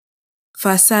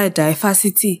Fasa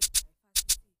diversity.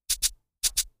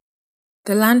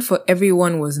 The land for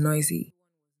everyone was noisy,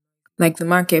 like the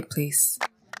marketplace.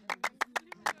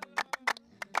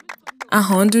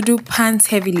 Ahondudu pants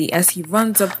heavily as he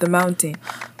runs up the mountain.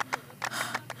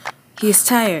 He is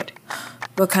tired,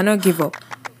 but cannot give up.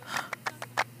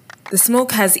 The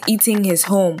smoke has eaten his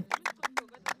home.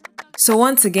 So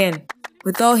once again,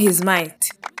 with all his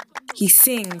might, he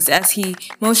sings as he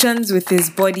motions with his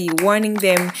body, warning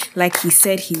them like he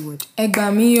said he would.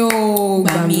 Egbami o,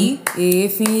 gbami,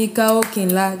 efin ika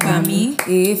okinla, gbami,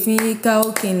 efin ika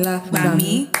okinla,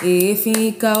 gbami, efin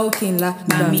ika okinla,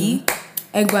 gbami.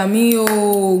 Egbami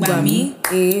o, gbami,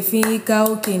 efin ika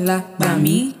okinla,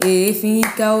 gbami, efin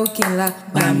ika okinla,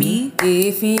 gbami,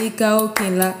 efin ika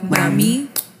okinla, gbami.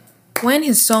 When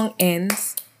his song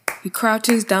ends, he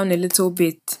crouches down a little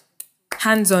bit,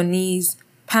 hands on knees,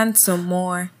 pants some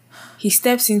more. He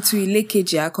steps into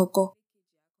Ilekeji Akoko.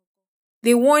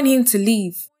 They warn him to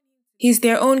leave. He's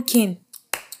their own kin.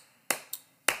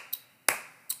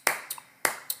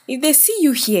 If they see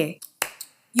you here,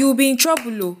 you will be in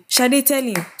trouble, shall they tell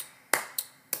him?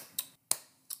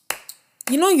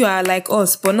 You know you are like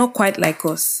us, but not quite like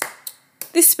us.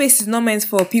 This space is not meant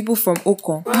for people from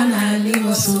Okon. Run and leave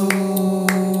us, oh,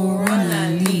 run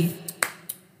and leave.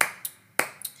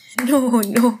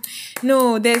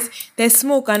 No, there's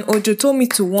smoke and Ojo told me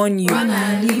to warn you. Run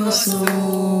and leave us,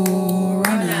 oh,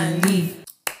 run and leave.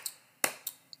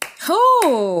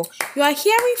 Oh, you are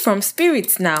hearing from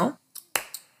spirits now?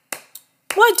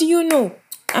 What do you know?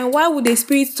 And why would a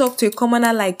spirit talk to a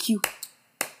commoner like you?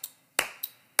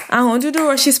 Ahondudu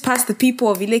rushes past the people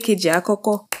of Ilekeji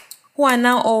Akoko, who are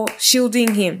now all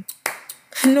shielding him.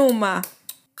 No, ma.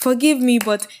 Forgive me,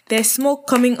 but there's smoke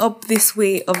coming up this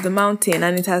way of the mountain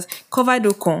and it has covered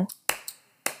Okon.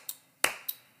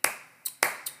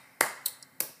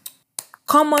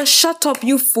 Come on, shut up,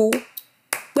 you fool.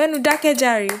 When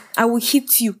Udakejari, I will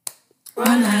hit you.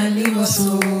 Run and leave us,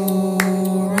 oh,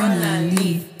 run and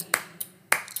leave.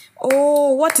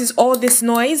 Oh, what is all this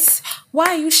noise? Why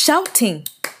are you shouting?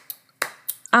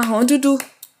 Ahondudu,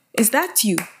 is that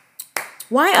you?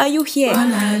 Why are you here?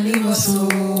 Run and leave us,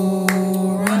 oh,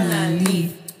 run and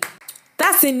leave.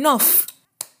 That's enough.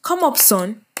 Come up,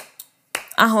 son.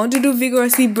 Ahondudu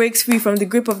vigorously breaks free from the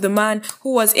grip of the man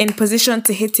who was in position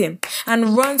to hit him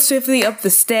and runs swiftly up the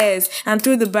stairs and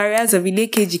through the barriers of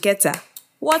Ilekeji Keta.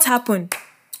 What happened?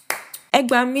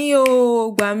 Egbami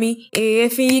o, gbami,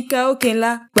 efin ika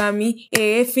okinla, gbami,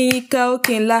 efin ika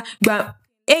okinla, gbami.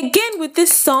 Again with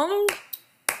this song?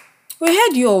 We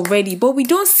heard you already, but we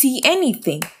don't see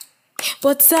anything.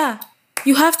 But sir,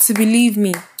 you have to believe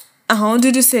me,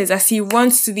 Ahondudu says as he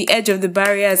runs to the edge of the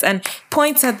barriers and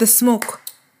points at the smoke.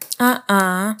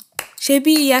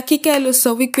 Ṣebí ìyá Kíkẹ́ ló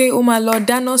sọ wípé ó máa lọ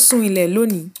dáná sun ilẹ̀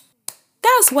lónìí.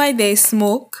 That's why there is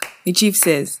smoke, the chief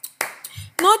says.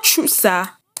 Not true, sir.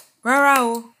 Rárá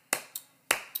o.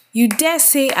 You dare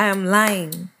say I am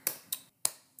lying.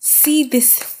 See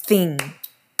this thing.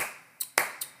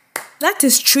 That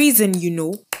is treason, you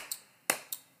know.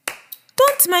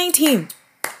 Don't mind him.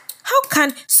 How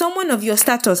can someone of your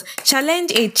status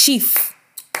challenge a chief?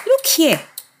 Look here.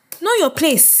 Know your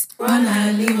place. Run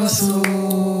and leave us,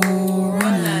 oh,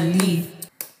 run and leave.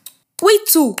 We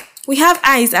too. We have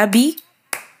eyes, Abi.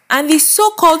 And the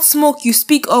so-called smoke you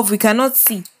speak of we cannot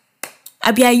see.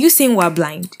 Abi, are you saying we're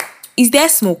blind? Is there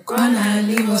smoke? Run and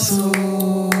leave us,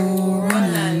 oh,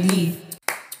 run and leave.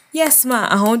 Yes, ma,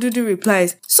 Ahondudu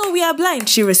replies. So we are blind,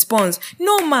 she responds.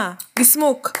 No, ma, the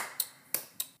smoke.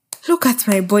 Look at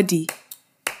my body.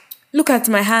 Look at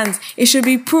my hands. It should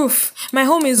be proof. My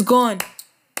home is gone.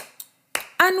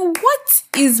 And what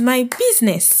is my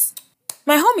business?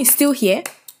 My home is still here,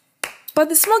 but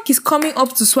the smoke is coming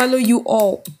up to swallow you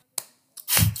all.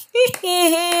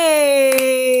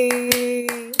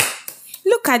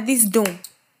 Look at this dome.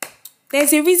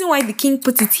 There's a reason why the king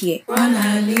put it here. Run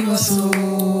and leave us,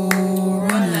 oh,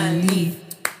 run and leave.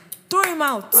 Throw him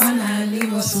out. Run and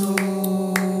leave us,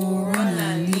 oh, run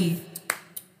and leave.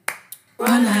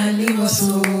 Run and leave us,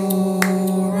 oh,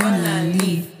 run and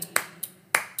leave.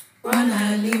 Run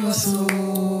and leave us,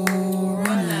 oh.